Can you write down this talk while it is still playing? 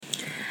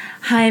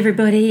Hi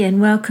everybody and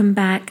welcome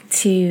back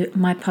to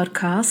my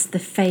podcast, The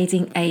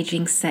Fading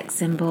Aging Sex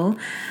Symbol.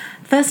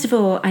 First of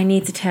all, I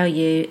need to tell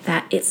you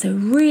that it's a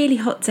really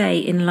hot day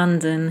in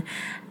London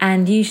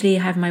and usually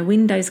I have my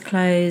windows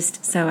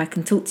closed so I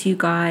can talk to you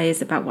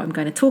guys about what I'm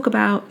going to talk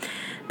about.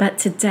 But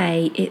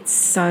today it's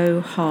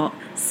so hot,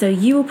 so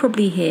you will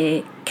probably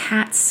hear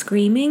cats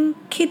screaming,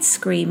 kids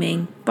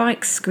screaming,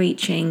 bikes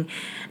screeching,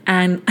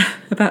 and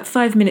about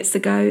 5 minutes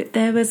ago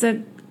there was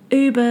a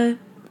Uber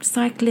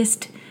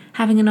cyclist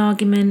having an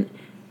argument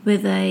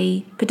with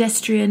a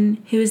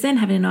pedestrian who was then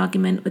having an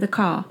argument with a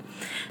car.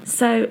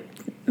 So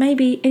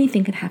maybe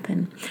anything could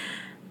happen.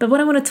 But what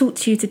I want to talk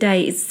to you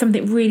today is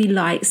something really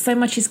light. So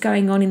much is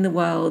going on in the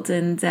world,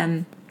 and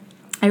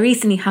I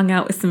recently hung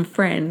out with some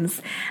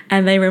friends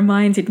and they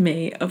reminded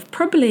me of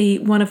probably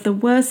one of the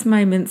worst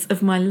moments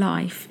of my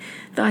life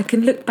that I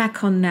can look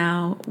back on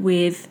now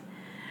with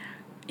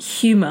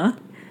humour.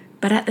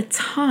 But at the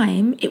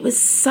time, it was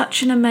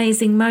such an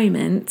amazing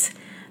moment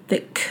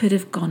that could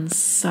have gone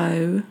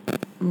so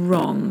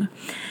wrong.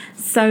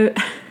 So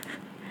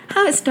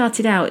how it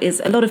started out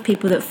is a lot of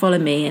people that follow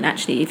me, and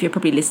actually if you're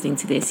probably listening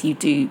to this, you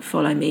do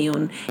follow me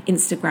on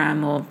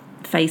Instagram or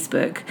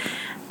Facebook,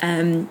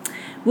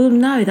 will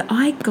know that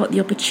I got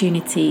the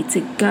opportunity to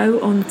go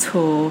on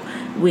tour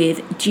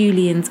with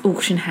Julian's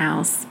Auction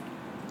House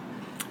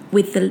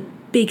with the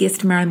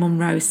biggest Marilyn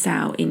Monroe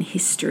sale in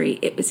history.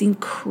 It was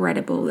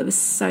incredible. There were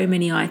so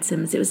many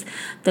items. It was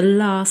the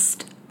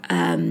last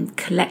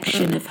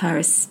collection of her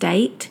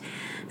estate.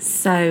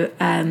 So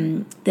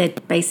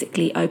they'd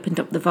basically opened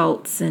up the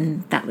vaults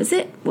and that was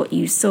it. What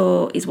you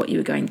saw is what you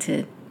were going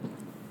to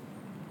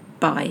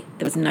buy.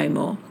 There was no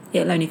more.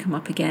 It'll only come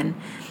up again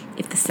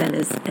if the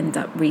sellers end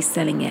up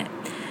reselling it.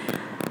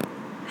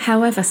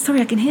 However,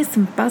 sorry, I can hear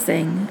some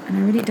buzzing and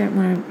I really don't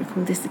want to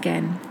record this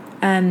again.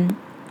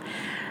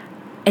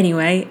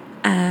 Anyway,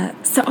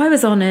 so I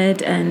was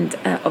honoured, and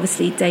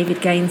obviously David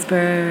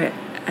Gainsborough,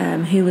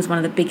 who was one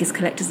of the biggest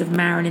collectors of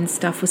Marilyn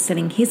stuff, was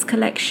selling his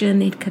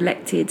collection. He'd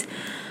collected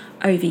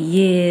over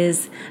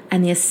years,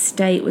 and the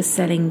estate was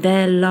selling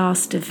their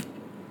last of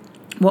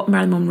what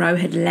Marilyn Monroe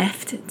had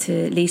left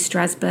to Lee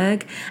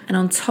Strasberg. And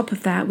on top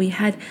of that, we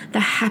had the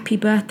Happy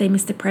Birthday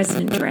Mr.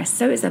 President dress.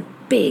 So it's a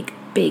big,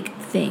 big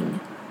thing.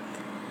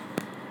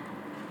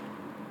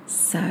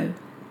 So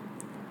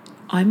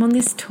I'm on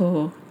this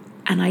tour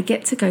and I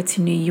get to go to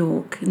New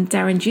York, and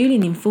Darren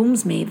Julian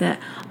informs me that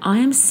I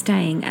am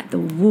staying at the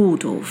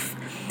Waldorf.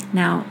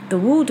 Now, the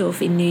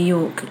Waldorf in New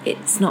York,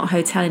 it's not a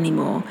hotel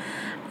anymore,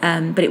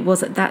 but it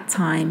was at that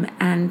time,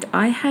 and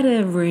I had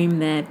a room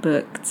there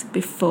booked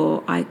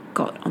before I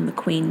got on the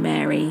Queen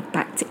Mary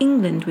back to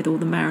England with all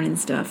the Marilyn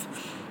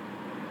stuff.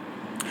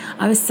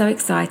 I was so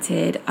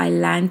excited. I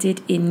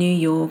landed in New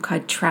York.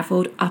 I'd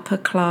travelled upper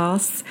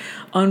class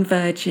on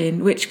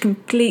Virgin, which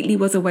completely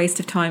was a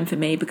waste of time for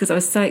me because I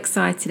was so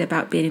excited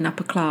about being in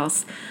upper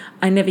class.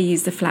 I never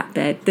used the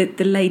flatbed.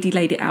 The lady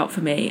laid it out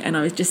for me and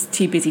I was just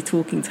too busy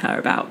talking to her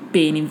about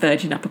being in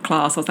Virgin upper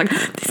class. I was like,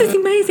 this is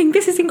amazing.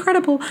 This is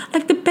incredible.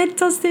 Like, the bed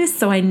does this.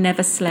 So I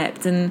never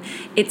slept. And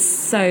it's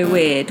so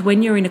weird.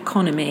 When you're in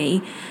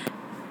economy,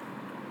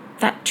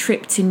 that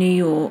trip to New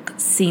York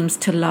seems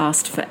to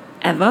last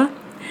forever.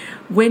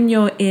 When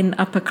you're in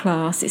upper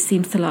class, it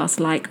seems to last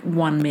like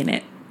 1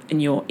 minute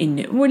and you're in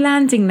it. We're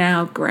landing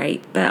now,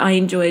 great. But I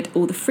enjoyed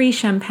all the free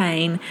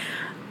champagne.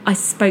 I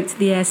spoke to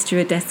the air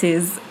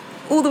stewardesses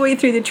all the way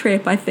through the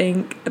trip, I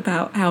think,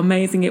 about how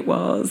amazing it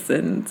was.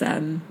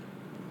 And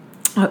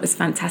it was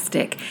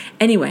fantastic.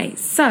 Anyway,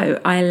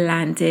 so I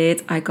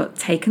landed, I got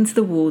taken to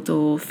the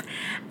Waldorf,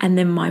 and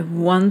then my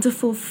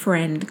wonderful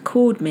friend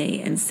called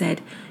me and said,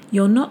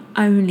 "You're not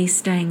only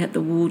staying at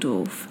the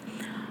Waldorf,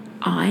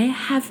 I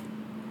have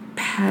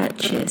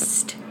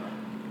purchased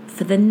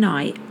for the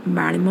night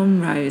Marilyn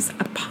Monroe's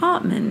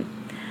apartment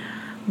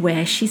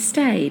where she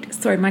stayed."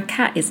 Sorry, my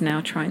cat is now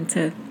trying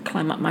to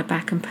climb up my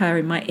back and purr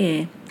in my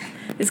ear.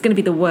 It's going to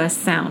be the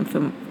worst sound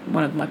from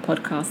one of my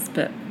podcasts,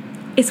 but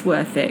it's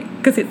worth it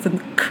because it's a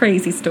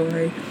crazy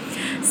story.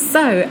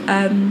 So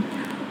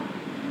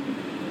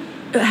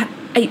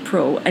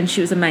April, and she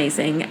was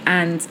amazing,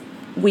 and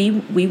we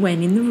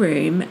went in the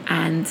room,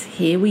 and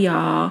here we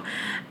are.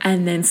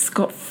 And then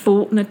Scott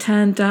Faulkner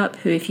turned up,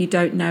 who, if you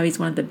don't know, is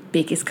one of the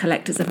biggest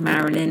collectors of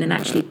Marilyn and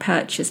actually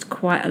purchased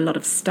quite a lot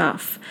of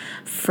stuff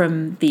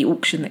from the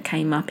auction that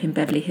came up in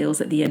Beverly Hills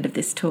at the end of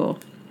this tour.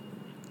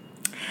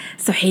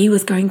 So he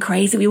was going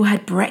crazy. We all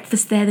had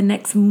breakfast there the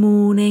next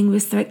morning. We were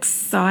so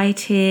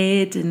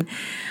excited, and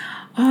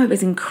it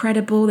was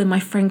incredible. Then my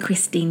friend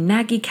Christine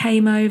Nagy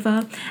came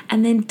over,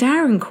 and then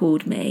Darren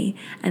called me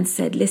and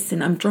said,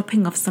 "Listen, I'm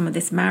dropping off some of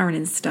this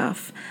Marilyn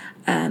stuff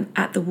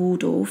at the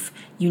Waldorf.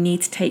 You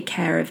need to take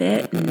care of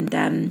it."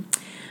 And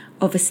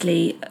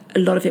obviously a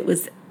lot of it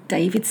was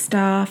David's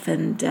stuff,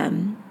 and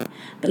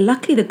but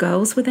luckily the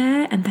girls were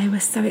there and they were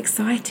so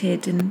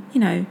excited. And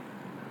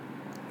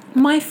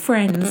my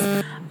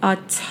friends are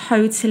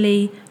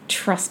totally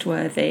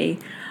trustworthy.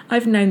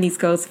 I've known these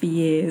girls for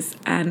years,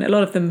 and a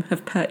lot of them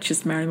have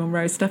purchased Marilyn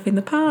Monroe stuff in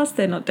the past.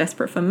 They're not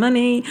desperate for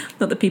money.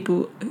 Not that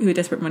people who are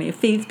desperate for money are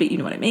thieves, but you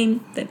know what I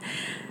mean.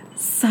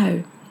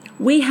 So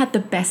we had the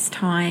best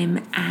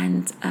time,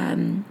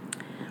 and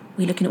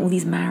we're looking at all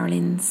these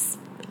Marilyn's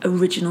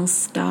original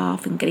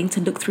stuff and getting to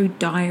look through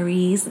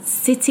diaries,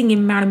 sitting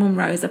in Marilyn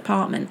Monroe's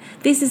apartment.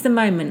 This is the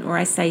moment where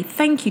I say,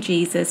 thank you,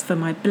 Jesus, for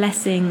my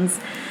blessings.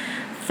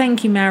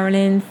 Thank you,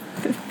 Marilyn.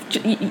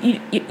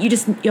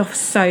 You're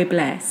so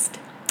blessed.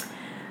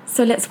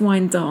 So let's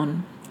wind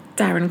on.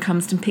 Darren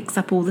comes and picks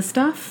up all the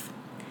stuff,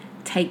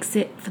 takes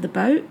it for the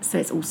boat, so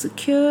it's all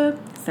secure,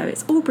 so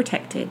it's all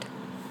protected.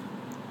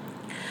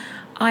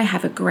 I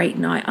have a great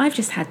night. I've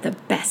just had the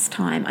best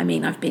time. I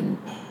mean, I've been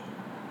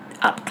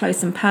up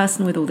close and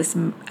personal with all this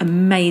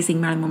amazing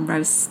Marilyn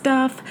Monroe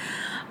stuff.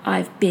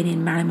 I've been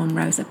in Marilyn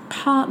Monroe's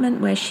apartment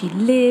where she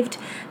lived.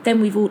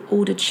 Then we've all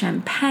ordered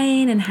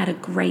champagne and had a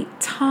great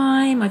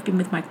time. I've been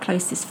with my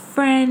closest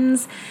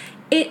friends.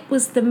 It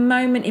was the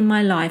moment in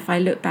my life I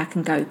look back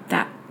and go,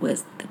 that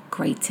was the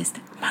greatest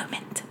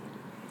moment.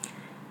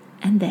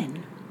 And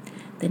then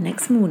the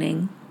next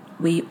morning,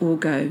 we all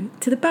go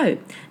to the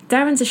boat.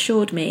 Darren's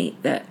assured me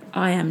that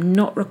I am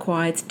not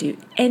required to do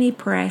any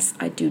press.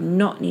 I do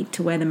not need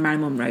to wear the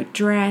Marilyn Monroe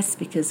dress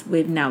because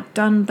we've now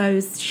done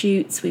those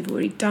shoots. We've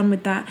already done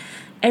with that.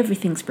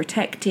 Everything's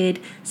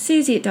protected.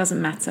 Susie, it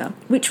doesn't matter,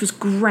 which was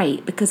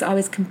great because I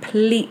was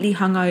completely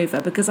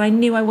hungover because I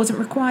knew I wasn't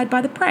required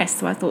by the press.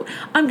 So I thought,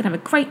 I'm going to have a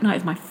great night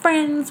with my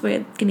friends.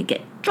 We're going to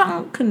get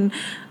drunk and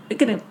we're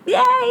going to,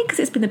 yay, because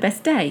it's been the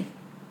best day.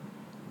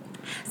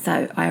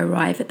 So I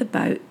arrive at the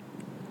boat.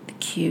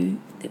 The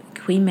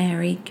Queen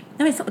Mary.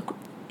 No, it's not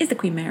it's the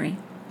Queen Mary.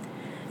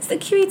 It's the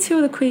QE2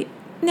 or the Queen.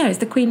 No, it's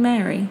the Queen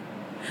Mary.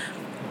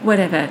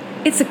 Whatever.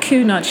 It's a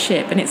Cunard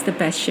ship and it's the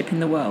best ship in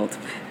the world.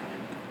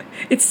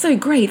 It's so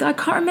great that I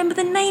can't remember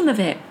the name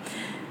of it.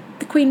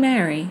 The Queen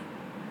Mary.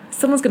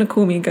 Someone's going to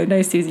call me and go,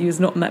 no, Susie, you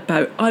was not on that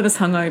boat. I was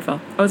hungover.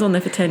 I was on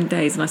there for 10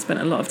 days and I spent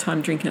a lot of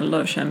time drinking a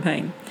lot of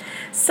champagne.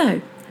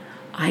 So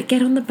I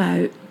get on the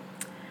boat.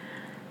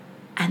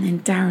 And then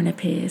Darren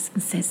appears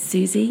and says,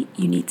 Susie,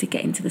 you need to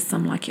get into the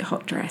Some Like It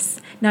Hot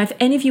dress. Now, if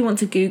any of you want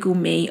to Google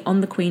me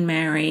on the Queen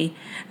Mary,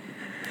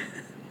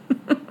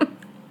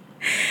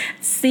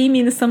 see me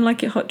in the Some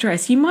Like It Hot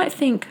dress, you might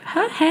think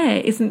her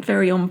hair isn't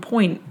very on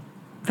point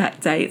that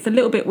day. It's a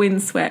little bit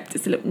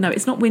windswept. No,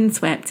 it's not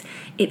windswept.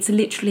 It's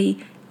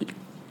literally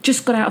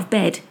just got out of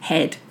bed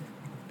head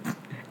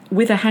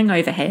with a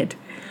hangover head,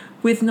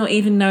 with not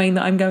even knowing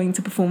that I'm going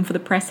to perform for the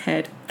press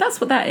head. That's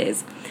what that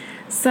is.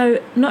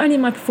 So not only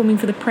am I performing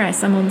for the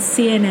press, I'm on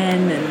CNN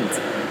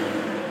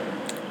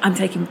and I'm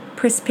taking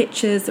press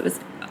pictures. It was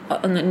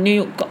on the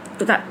New York,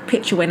 that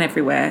picture went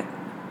everywhere.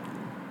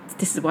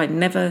 This is why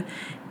never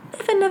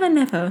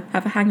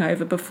have a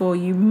hangover before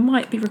you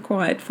might be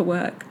required for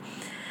work.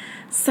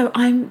 So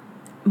I'm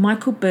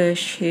Michael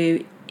Bush,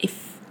 who,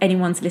 if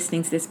anyone's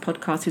listening to this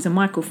podcast who's a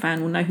Michael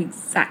fan, will know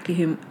exactly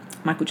who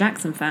Michael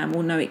Jackson fan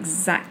will know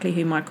exactly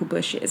who Michael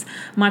Bush is.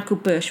 Michael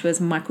Bush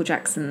was Michael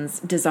Jackson's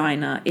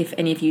designer. If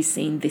any of you've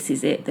seen This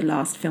Is It, the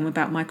last film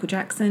about Michael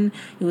Jackson,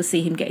 you will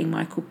see him getting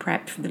Michael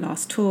prepped for the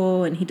last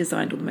tour, and he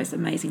designed all the most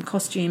amazing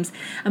costumes.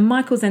 And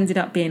Michael's ended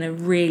up being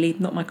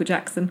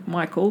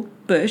Michael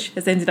Bush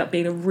has ended up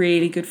being a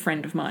really good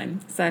friend of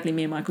mine. Sadly,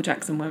 me and Michael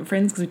Jackson weren't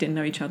friends because we didn't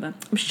know each other.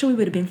 I'm sure we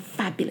would have been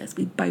fabulous.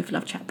 We both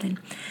love Chaplin.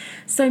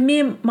 So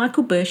me and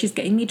Michael Bush is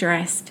getting me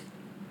dressed,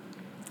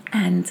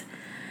 and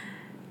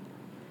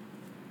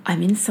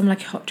I'm in Some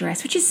Like a Hot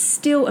dress, which is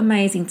still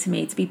amazing to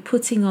me to be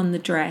putting on the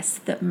dress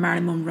that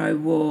Marilyn Monroe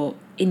wore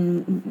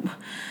in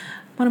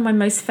one of my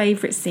most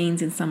favourite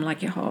scenes in Some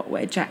Like It Hot,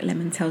 where Jack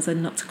Lemmon tells her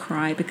not to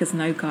cry because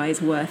no guy is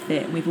worth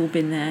it, and we've all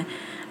been there.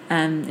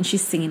 And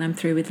she's singing I'm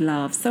Through With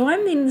Love. So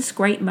I'm in this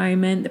great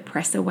moment, the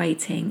press are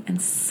waiting,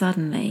 and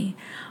suddenly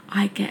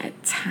I get a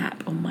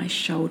tap on my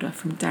shoulder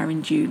from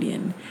Darren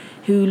Julian,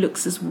 who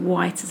looks as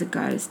white as a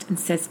ghost and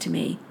says to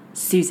me,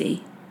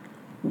 Susie,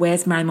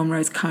 where's Marilyn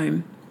Monroe's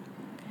comb?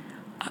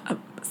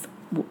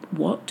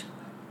 What?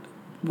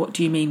 What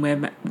do you mean?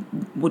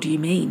 What do you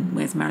mean?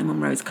 Where's Marilyn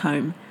Monroe's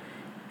comb?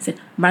 I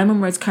said, Marilyn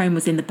Monroe's comb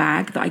was in the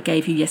bag that I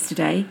gave you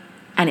yesterday,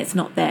 and it's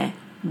not there.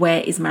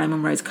 Where is Marilyn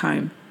Monroe's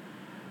comb?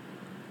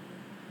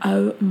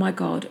 Oh my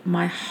God,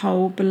 my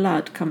whole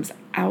blood comes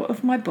out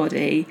of my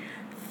body,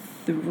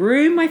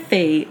 through my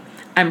feet,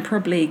 and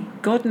probably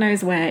God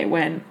knows where it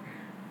went.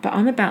 But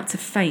I'm about to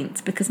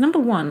faint because, number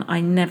one, I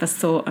never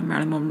saw a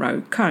Marilyn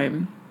Monroe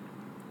comb.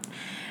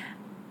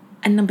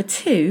 And number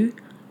two,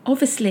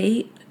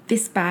 obviously,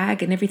 this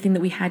bag and everything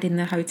that we had in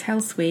the hotel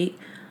suite,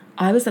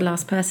 I was the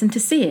last person to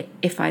see it,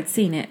 if I'd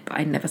seen it, but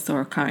I never saw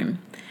a comb.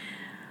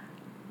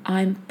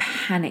 I'm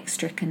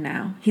panic-stricken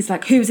now. He's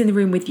like, who's in the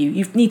room with you?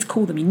 You need to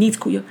call them. You need to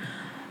call you.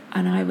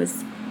 And I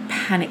was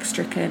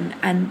panic-stricken,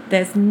 and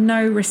there's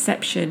no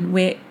reception.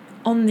 We're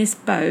on this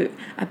boat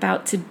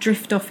about to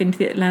drift off into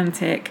the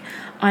Atlantic.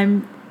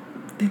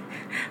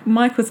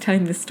 Mike was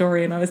telling this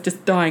story and I was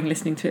just dying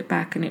listening to it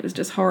back, and it was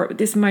just horrible.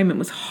 This moment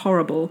was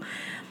horrible.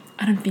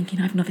 And I'm thinking,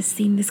 I've never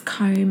seen this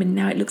comb, and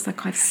now it looks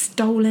like I've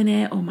stolen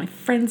it, or my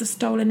friends have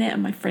stolen it,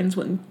 and my friends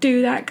wouldn't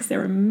do that because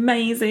they're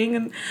amazing.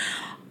 And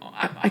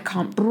I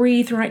can't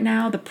breathe right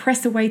now. The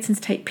press are waiting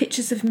to take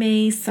pictures of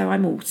me, so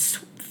I'm all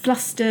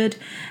flustered.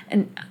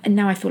 And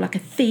now I feel like a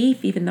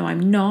thief, even though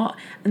I'm not.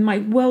 And my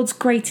world's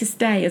greatest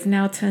day has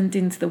now turned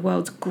into the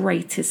world's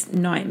greatest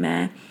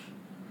nightmare.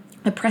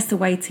 The press are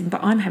waiting,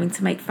 but I'm having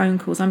to make phone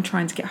calls. I'm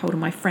trying to get hold of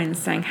my friends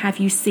saying, have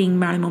you seen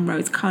Marilyn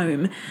Monroe's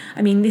comb?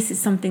 I mean, this is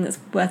something that's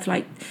worth,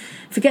 like,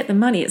 forget the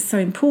money, it's so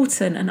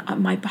important.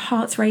 And my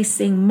heart's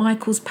racing,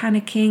 Michael's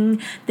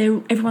panicking,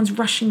 everyone's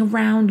rushing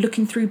around,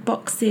 looking through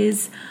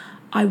boxes.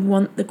 I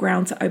want the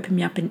ground to open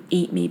me up and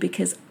eat me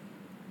because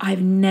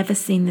I've never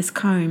seen this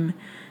comb.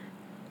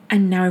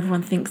 And now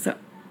everyone thinks that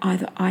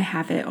either I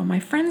have it or my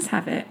friends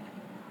have it.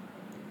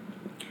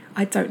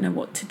 I don't know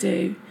what to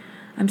do.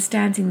 I'm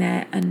standing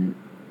there and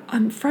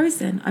I'm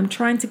frozen. I'm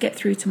trying to get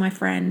through to my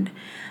friend.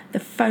 The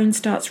phone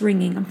starts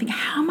ringing. I'm thinking,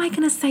 how am I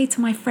going to say to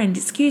my friend,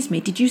 excuse me,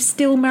 did you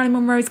steal Marilyn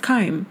Monroe's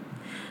comb?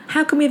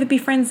 How can we ever be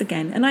friends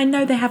again? And I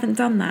know they haven't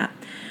done that.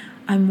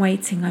 I'm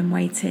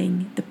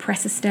waiting. The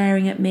press are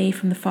staring at me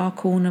from the far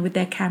corner with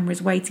their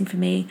cameras waiting for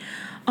me.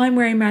 I'm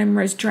wearing Marilyn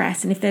Monroe's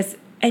dress, and if there's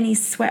any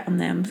sweat on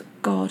them,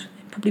 God,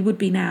 it probably would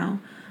be now.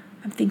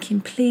 I'm thinking,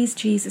 please,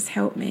 Jesus,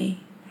 help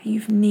me.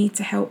 You need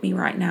to help me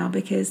right now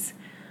because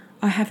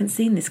I haven't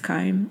seen this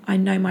comb. I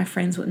know my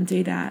friends wouldn't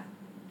do that.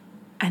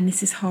 And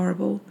this is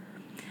horrible.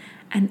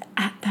 And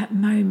at that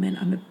moment,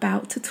 I'm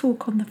about to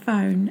talk on the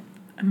phone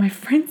and my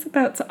friend's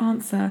about to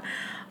answer.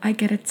 I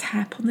get a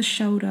tap on the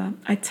shoulder.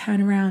 I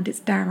turn around. It's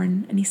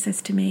Darren. And he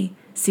says to me,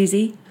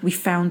 Susie, we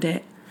found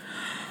it.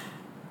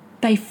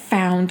 They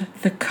found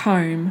the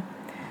comb.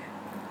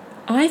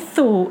 I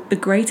thought the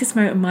greatest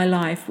moment of my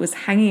life was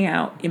hanging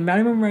out in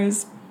Marilyn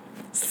Monroe's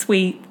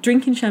suite,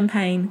 drinking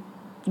champagne,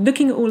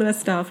 looking at all of her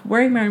stuff,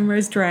 wearing Marilyn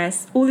Monroe's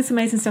dress. All this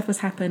amazing stuff was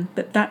happening,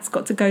 but that's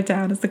got to go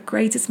down as the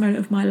greatest moment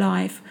of my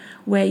life,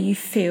 where you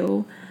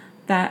feel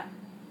that,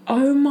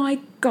 oh my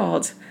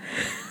God,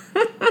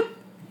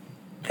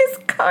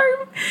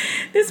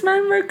 this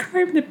Marilyn Monroe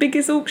comb, the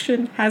biggest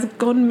auction, has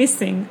gone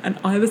missing, and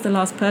I was the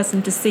last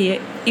person to see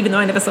it, even though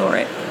I never saw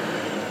it.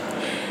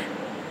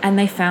 And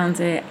they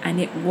found it, and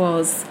it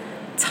was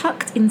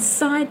tucked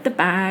inside the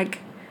bag,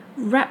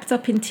 wrapped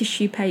up in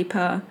tissue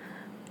paper.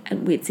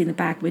 And we'd seen the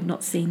bag, we'd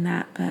not seen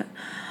that, but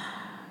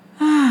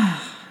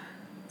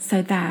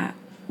so that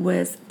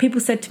was, people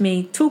said to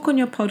me, talk on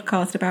your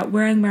podcast about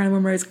wearing Marilyn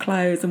Monroe's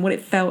clothes and what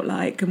it felt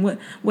like, and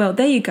well,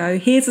 there you go,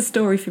 here's a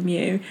story from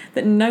you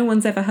that no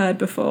one's ever heard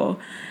before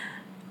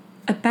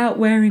about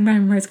wearing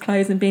Marilyn Monroe's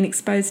clothes and being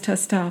exposed to her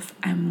stuff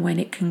and when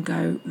it can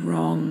go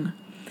wrong.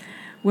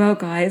 Well,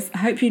 guys, I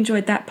hope you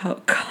enjoyed that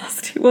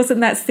podcast. It wasn't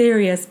that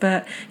serious,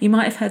 but you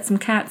might have heard some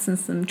cats and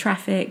some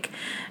traffic,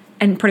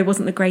 and probably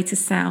wasn't the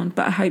greatest sound,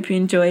 but I hope you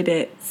enjoyed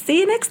it.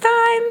 See you next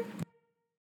time.